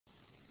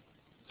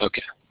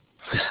Okay.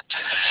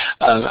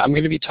 I'm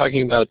going to be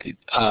talking about the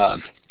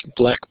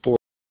Blackboard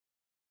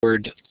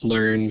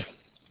Learn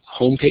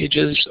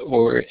homepages,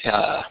 or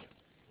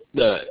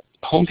the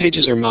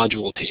homepages or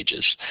module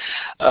pages.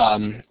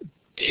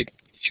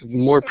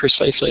 More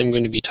precisely, I'm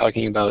going to be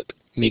talking about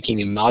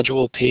making a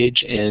module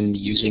page and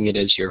using it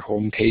as your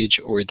home page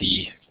or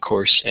the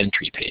course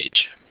entry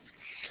page.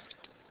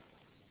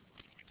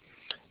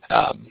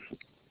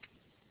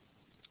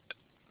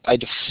 By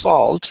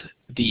default,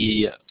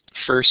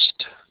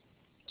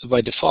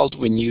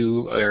 when a new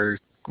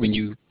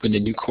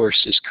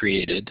course is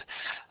created,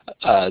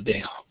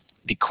 the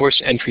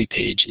course entry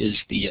page is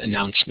the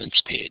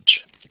announcements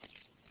page,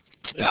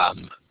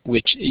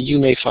 which you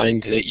may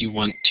find that you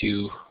want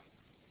a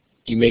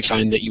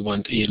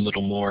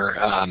little more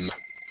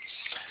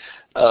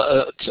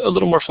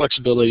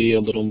flexibility.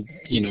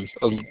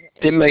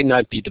 It might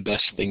not be the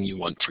best thing you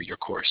want for your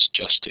course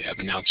just to have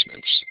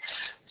announcements.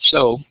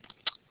 So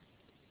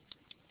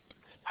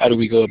how do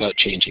we go about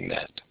changing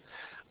that?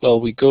 Well,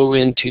 we go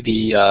into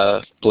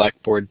the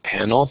Blackboard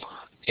panel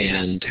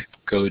and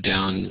go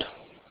down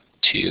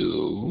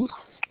to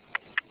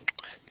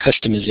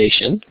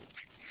Customization,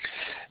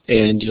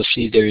 and you'll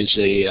see there's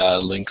a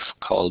link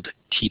called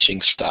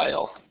Teaching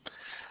Style.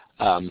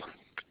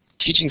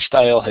 Teaching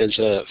Style has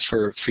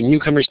for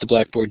newcomers to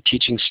Blackboard,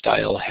 Teaching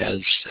Style has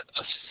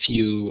a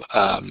few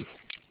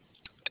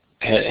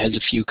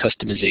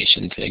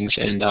customization things,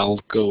 and I'll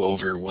go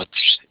over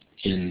what's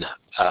in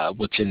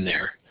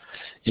there,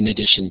 in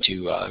addition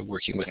to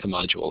working with the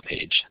module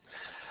page.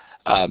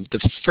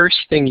 The first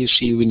thing you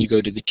see when you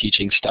go to the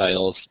teaching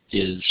styles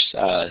is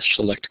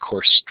select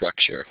course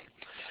structure.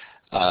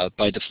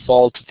 By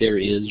default,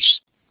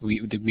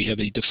 we have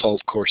a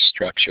default course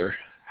structure.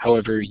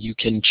 However, you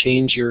can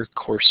change your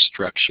course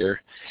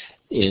structure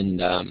in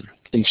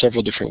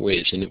several different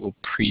ways, and it will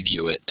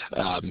preview it.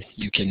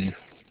 You can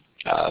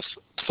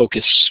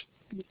focus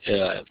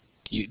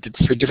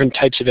for different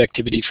types of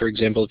activity. For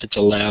example, if it's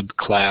a lab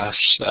class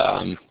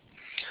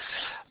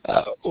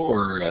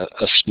or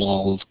a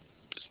small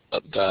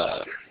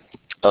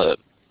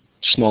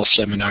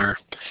seminar,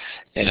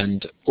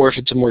 or if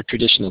it's a more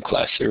traditional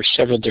class, there are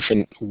several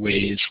different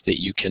ways that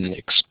you can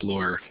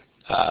explore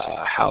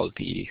how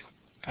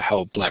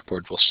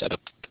Blackboard will set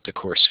up the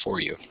course for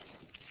you.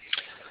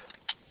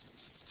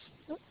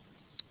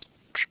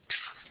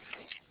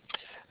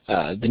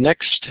 The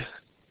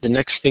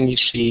next thing you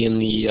see in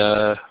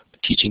the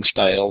teaching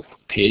style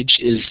page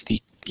is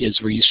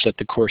where you set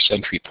the course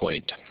entry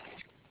point.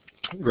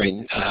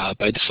 Right.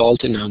 By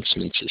default,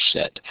 announcements is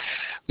set.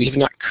 We have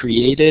not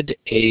created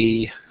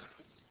a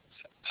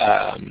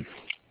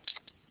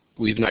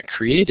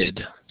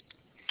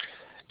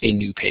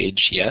new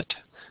page yet,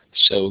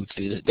 so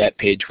that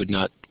page would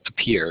not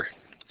appear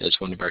as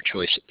one of our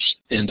choices.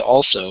 And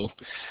also,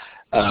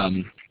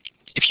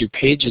 if your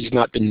page has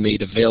not been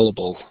made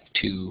available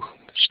to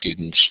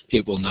students,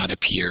 it will not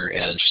appear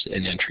as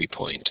an entry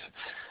point.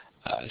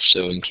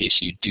 So in case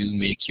you do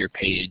make your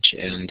page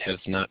and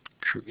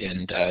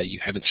you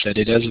haven't set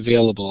it as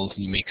available,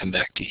 you may come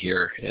back to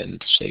here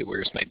and say,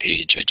 "Where's my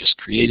page? I just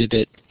created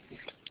it.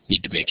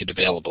 Need to make it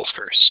available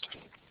first."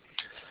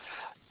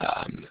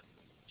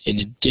 In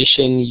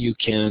addition, you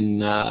can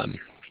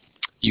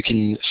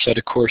set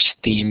a course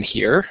theme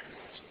here.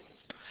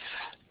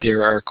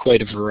 There are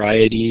quite a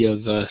variety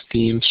of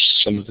themes,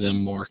 some of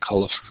them more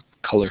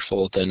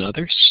colorful than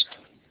others.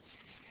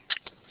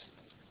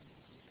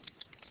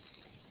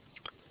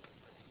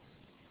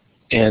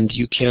 And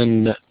you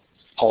can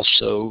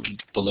also,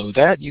 below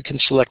that, you can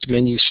select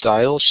menu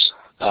styles.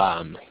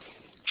 I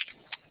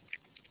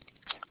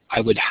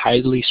would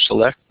highly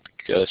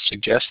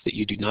suggest that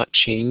you do not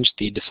change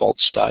the default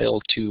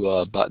style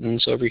to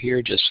buttons over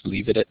here. Just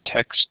leave it at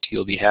text.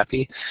 You'll be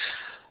happy.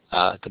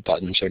 The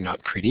buttons are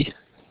not pretty.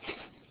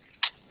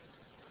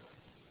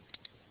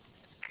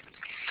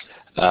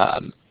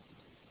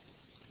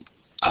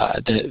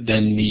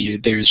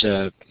 There's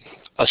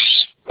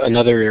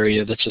another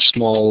area that's a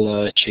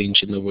small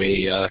change in the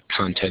way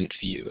content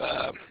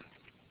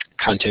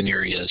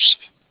areas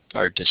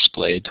are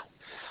displayed.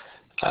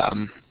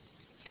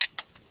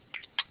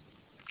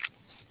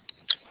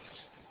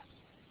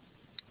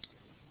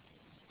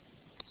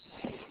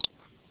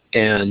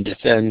 And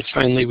then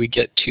finally we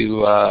get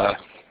to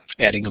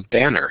adding a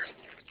banner.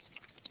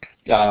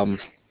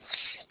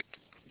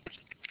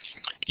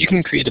 You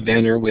can create a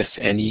banner with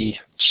any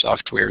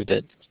software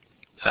that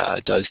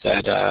does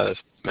that.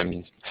 I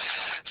mean,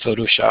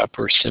 Photoshop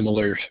or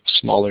similar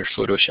smaller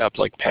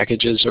Photoshop-like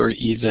packages, or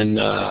even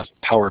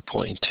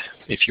PowerPoint.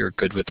 If you're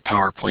good with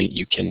PowerPoint,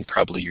 you can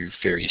probably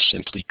very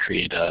simply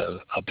create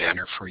a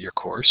banner for your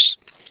course.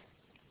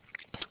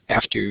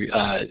 After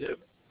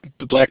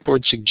the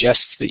Blackboard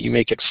suggests that you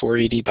make it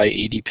 480 by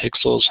 80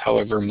 pixels.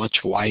 However,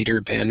 much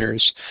wider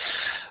banners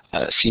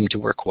seem to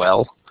work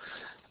well.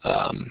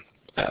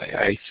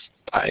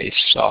 I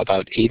saw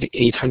about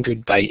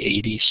 800 by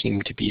 80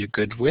 seem to be a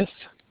good width.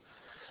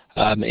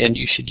 And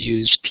you should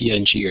use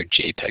PNG or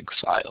JPEG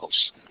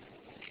files.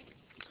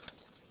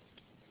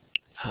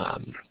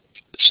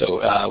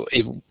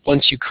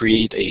 Once you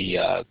create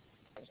a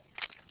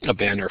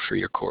banner for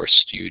your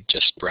course, you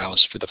just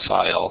browse for the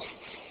file.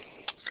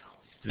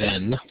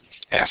 Then,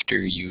 after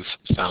you've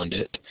found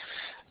it,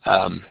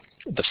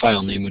 the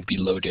file name would be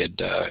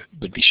loaded,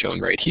 would be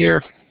shown right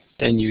here.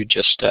 Then you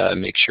just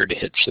make sure to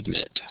hit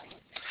submit.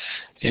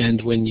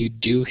 And when you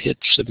do hit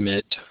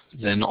submit,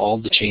 then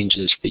all the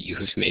changes that you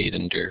have made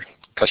under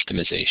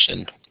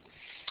customization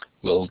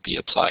will be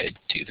applied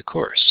to the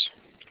course.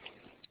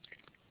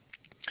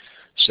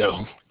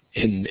 So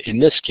in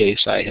this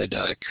case, I had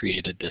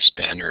created this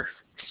banner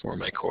for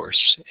my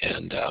course,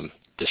 and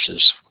this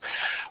is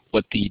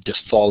what the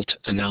default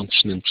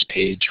announcements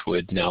page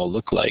would now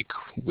look like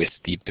with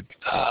the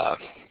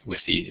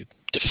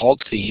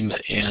default theme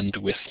and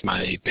with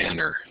my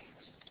banner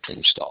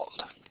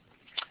installed.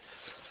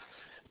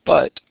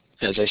 But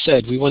as I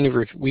said, we want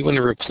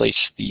to replace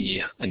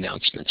the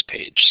announcements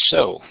page.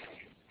 So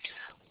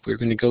we're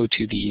going to go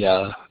to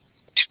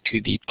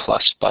the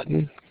plus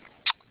button,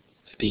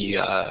 the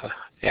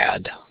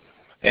add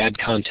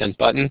content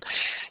button,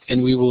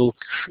 and we will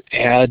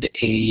add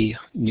a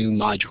new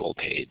module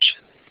page.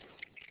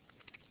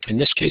 In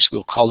this case,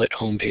 we'll call it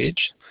home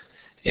page,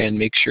 and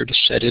make sure to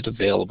set it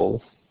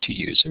available to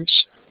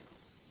users.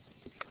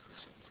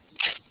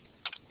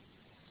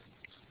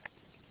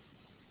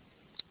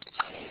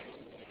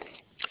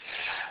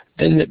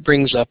 Then it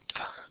brings up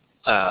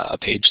a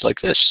page like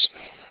this.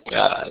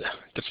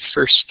 The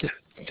first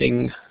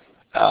thing,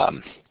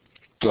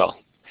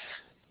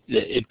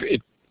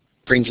 it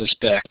brings us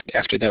back.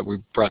 After that,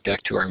 we're brought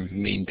back to our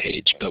main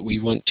page, but we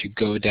want to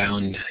go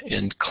down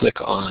and click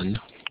on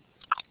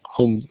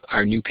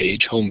our new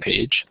page, home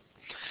page,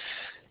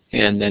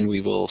 and then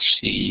we will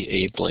see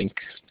a blank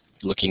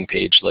looking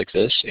page like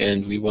this,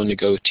 and we want to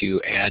go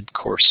to add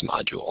course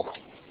module.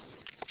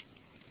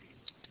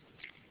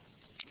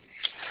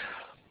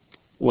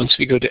 Once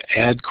we go to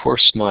add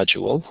course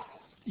module,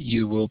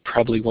 you will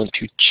probably want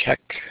to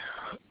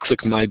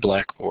click My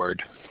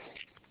Blackboard.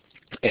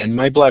 And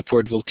My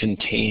Blackboard will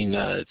contain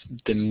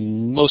the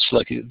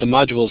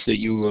modules that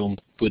you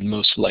would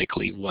most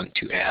likely want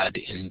to add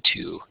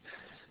into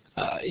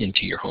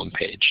your home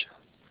page.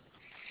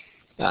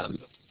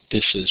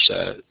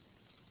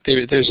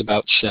 There's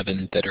about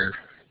 7 that are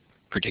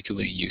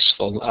particularly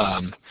useful.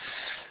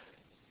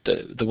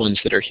 The ones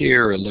that are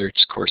here: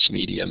 alerts, course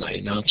media, my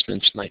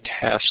announcements, my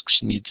tasks,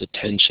 needs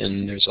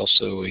attention. There's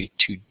also a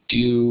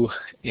to-do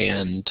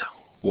and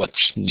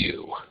what's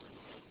new.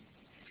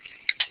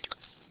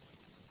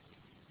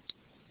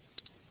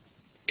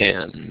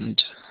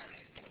 And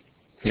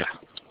yeah,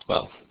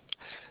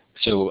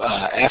 so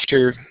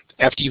after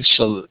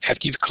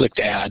you've clicked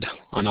add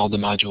on all the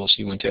modules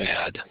you want to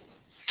add,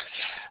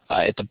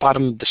 at the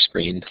bottom of the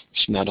screen,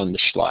 it's not on the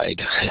slide,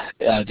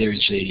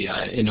 there's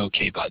an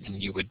OK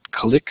button. You would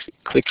click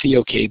the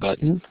OK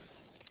button,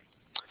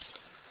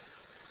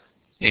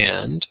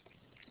 and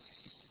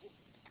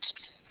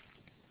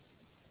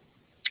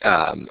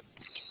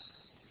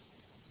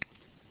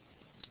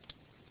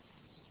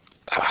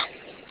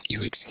you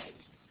would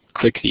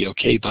click the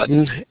OK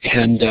button,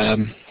 and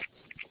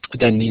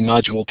then the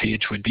module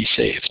page would be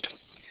saved.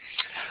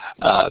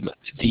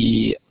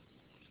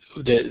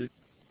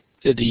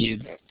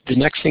 The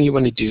next thing you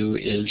want to do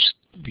is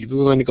we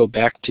want to go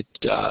back to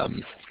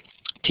the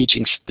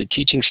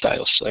teaching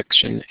style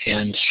section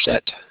and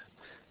set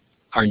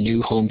our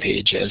new home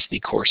page as the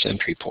course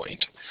entry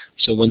point.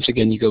 So once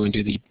again, you go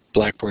into the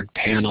Blackboard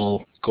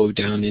panel, go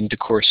down into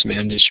course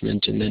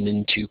management, and then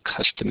into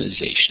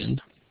customization.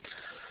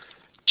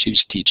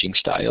 Choose teaching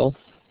style,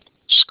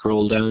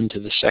 scroll down to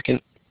the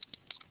second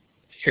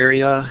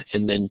area,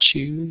 and then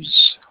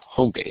choose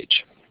home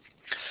page.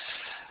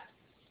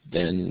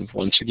 Then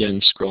once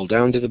again, scroll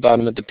down to the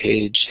bottom of the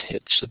page,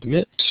 hit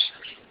submit,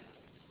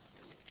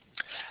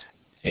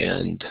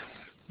 and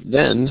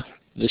then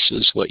this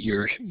is what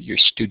your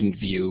student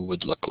view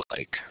would look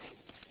like.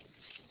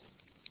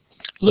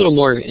 A little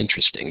more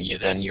interesting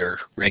than your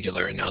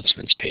regular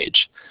announcements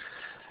page.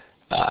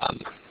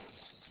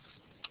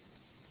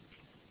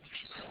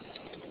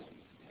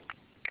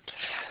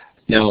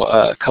 Now,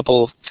 a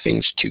couple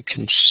things to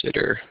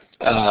consider.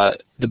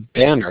 The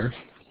banner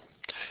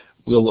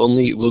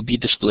will be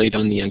displayed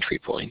on the entry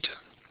point.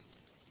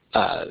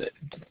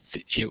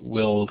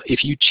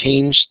 If you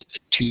change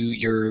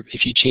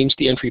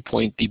the entry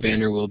point, the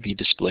banner will be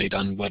displayed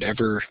on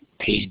whatever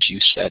page you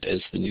set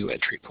as the new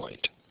entry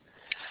point.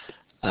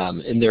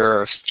 And there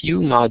are a few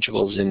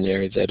modules in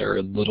there that are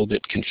a little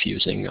bit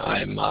confusing.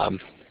 I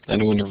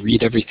don't want to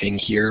read everything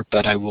here,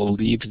 but I will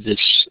leave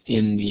this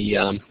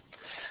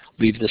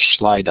leave this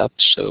slide up,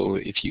 so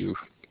if you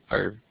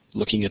are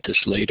looking at this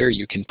later,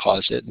 you can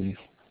pause it and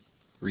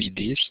read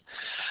these.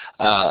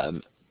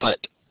 But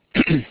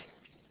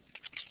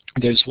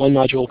there's one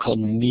module called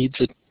needs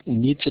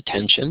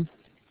attention,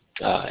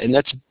 and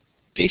that's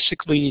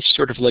basically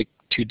sort of like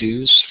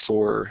to-dos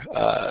for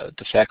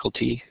the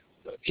faculty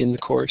in the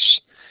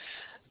course.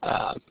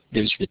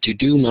 There's the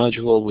to-do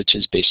module, which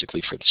is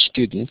basically for the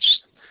students.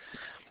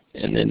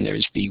 And then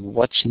there's the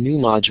What's New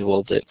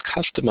module that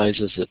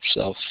customizes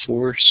itself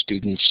for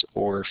students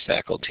or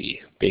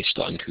faculty based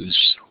on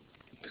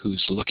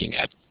who's looking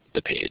at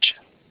the page.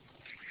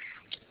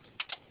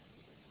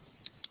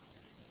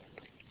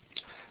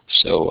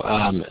 So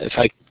I'm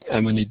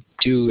going to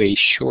do a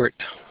short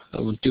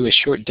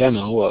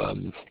demo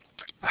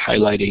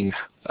highlighting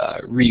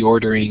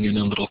reordering and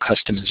a little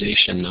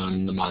customization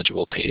on the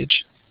module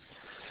page.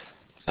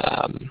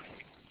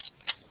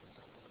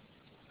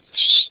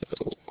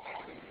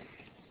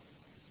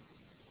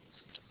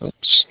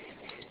 Oops.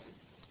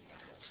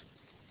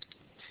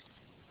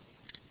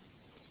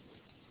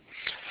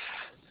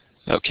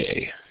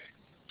 Okay.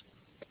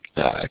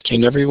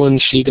 Can everyone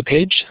see the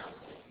page?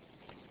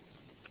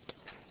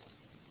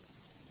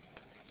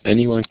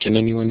 Can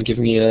anyone give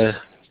me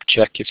a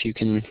check if you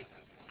can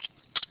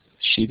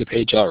see the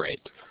page? All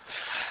right.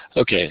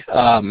 Okay.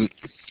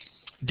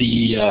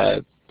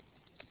 The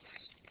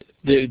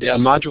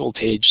module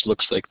page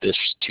looks like this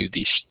to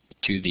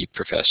the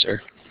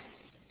professor.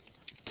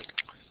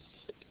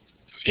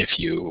 If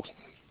you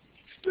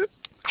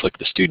click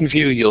the student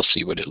view, you'll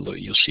see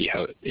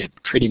how it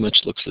pretty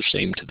much looks the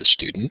same to the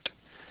student.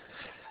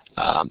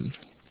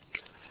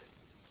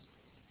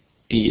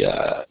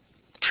 The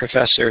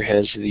professor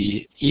has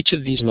each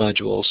of these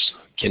modules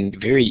can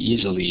very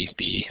easily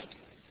be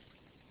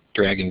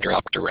drag and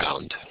dropped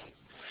around,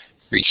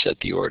 reset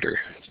the order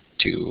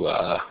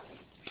to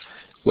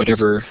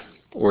whatever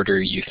order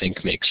you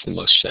think makes the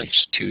most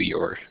sense to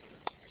your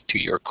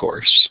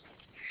course.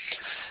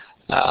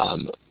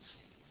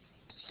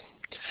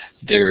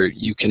 There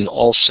you can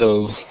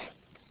also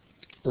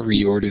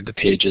reorder the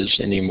pages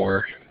in a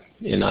more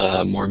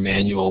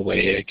manual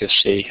way, I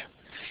guess a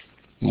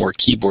more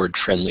keyboard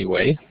friendly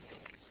way.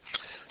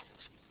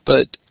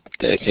 But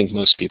I think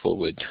most people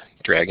would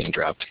drag and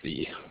drop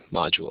the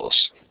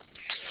modules.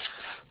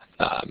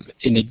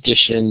 In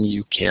addition,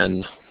 you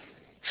can,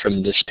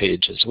 from this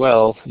page as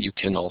well, you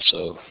can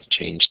also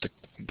change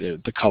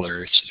the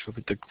colors,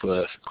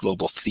 the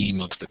global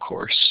theme of the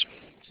course.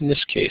 In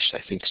this case, I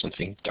think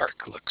something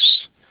dark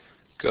looks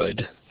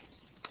good.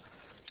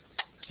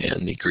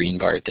 And the green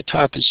bar at the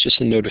top is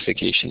just a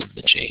notification of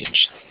the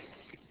change.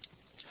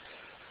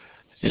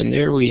 And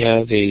there we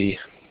have a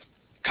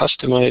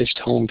customized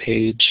home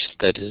page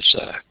that is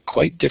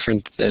quite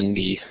different than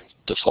the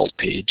default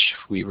page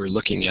we were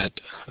looking at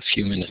a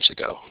few minutes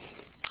ago.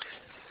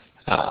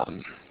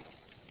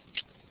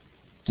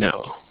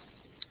 Now,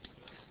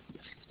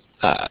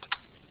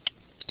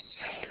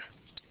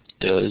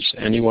 does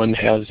anyone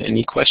have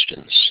any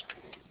questions?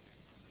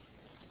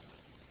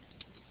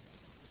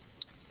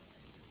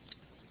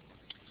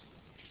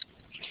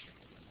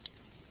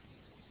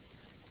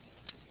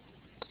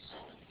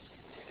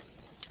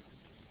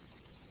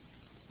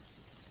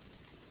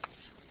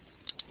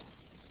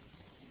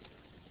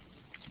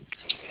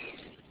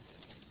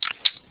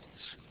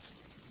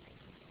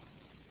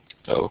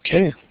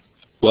 Okay.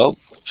 Well,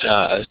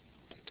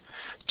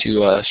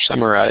 to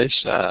summarize,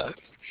 the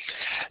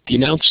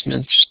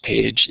announcements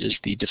page is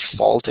the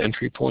default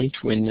entry point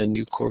when a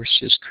new course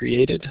is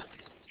created.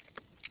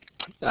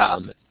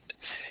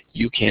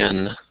 You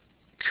can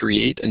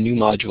create a new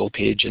module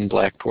page in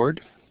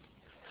Blackboard.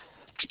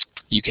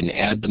 You can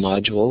add the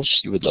modules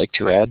you would like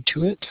to add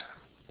to it,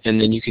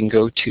 and then you can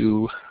go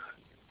to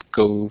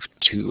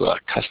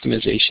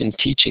customization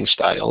teaching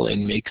style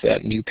and make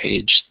that new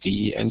page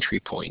the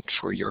entry point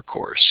for your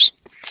course.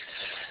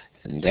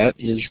 And that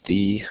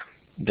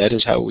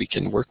is how we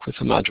can work with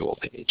a module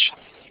page.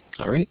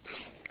 All right.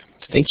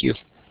 Thank you.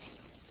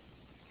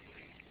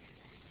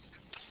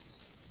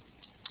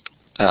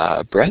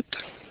 Brett,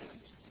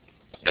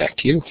 back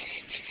to you.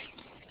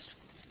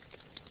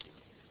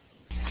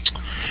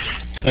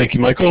 Thank you,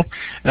 Michael.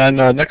 And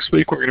next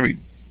week we're going to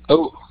be...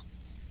 Oh,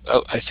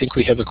 I think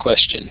we have a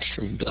question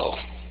from Bill.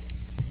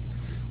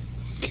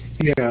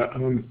 Yeah,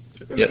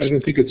 Yes. I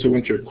don't think it's so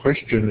much a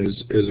question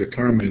as a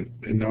comment.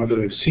 And now that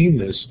I've seen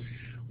this,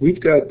 we've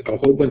got a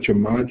whole bunch of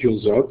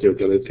modules out there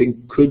that I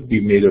think could be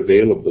made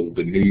available.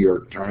 The New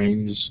York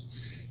Times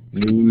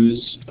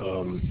News,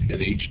 an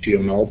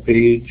HTML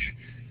page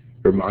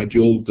or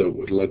module that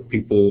would let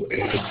people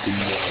add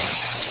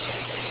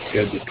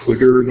the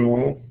Twitter and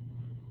all.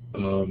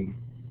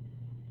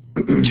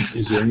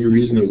 Is there any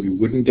reason that we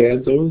wouldn't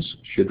add those?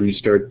 Should we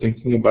start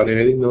thinking about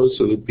adding those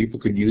so that people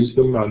could use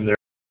them on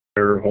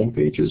their home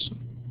pages?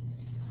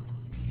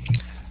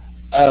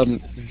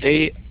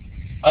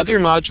 Other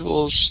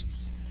modules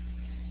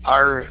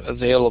are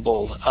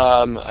available.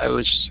 I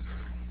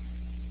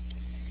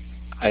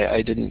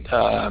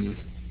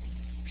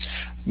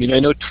mean, I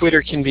know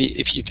Twitter can be,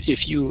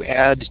 if you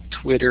add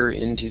Twitter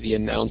into the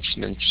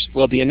announcements,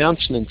 well, the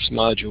announcements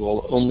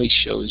module only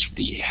shows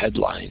the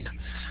headline.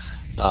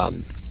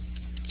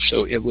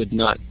 So it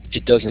wouldn't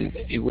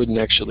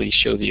actually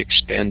show the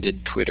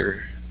expanded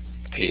Twitter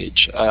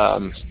page.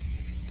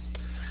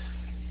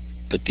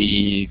 But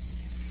the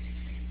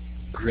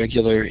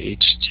regular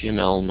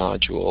HTML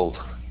module,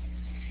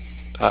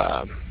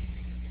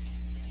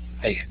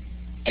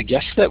 I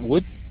guess that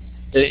would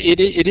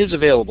It is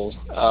available,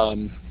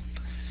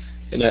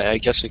 and I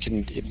guess I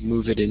can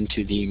move it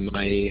into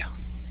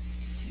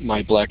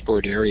my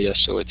Blackboard area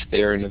so it's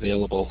there and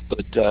available.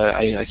 But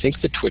I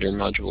think the Twitter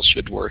module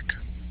should work.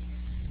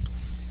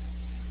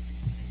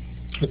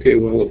 Okay,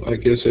 well, I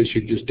guess I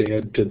should just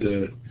add to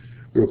the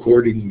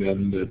recording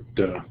then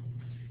that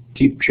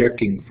keep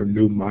checking for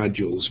new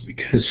modules,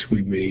 because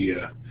we may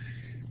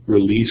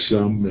release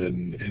some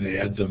and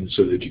add them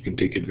so that you can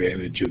take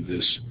advantage of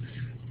this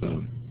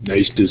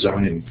nice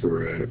design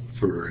for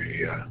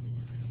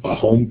a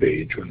home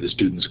page when the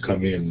students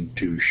come in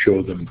to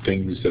show them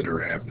things that are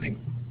happening.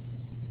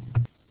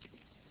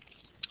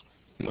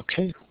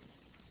 Okay.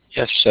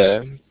 Yes,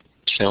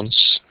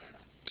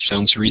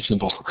 sounds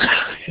reasonable.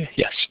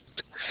 Yes.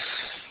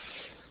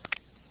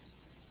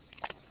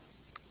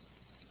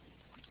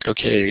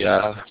 Okay,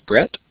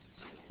 Brett?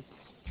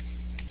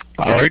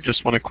 All right,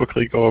 just want to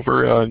quickly go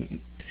over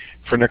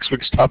for next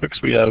week's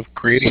topics. We have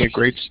creating a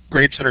grade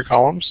center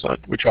columns,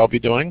 which I'll be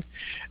doing,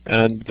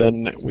 and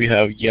then we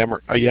have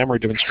a Yammer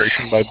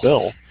demonstration by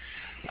Bill.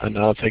 And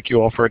thank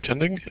you all for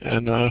attending,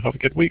 and have a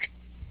good week.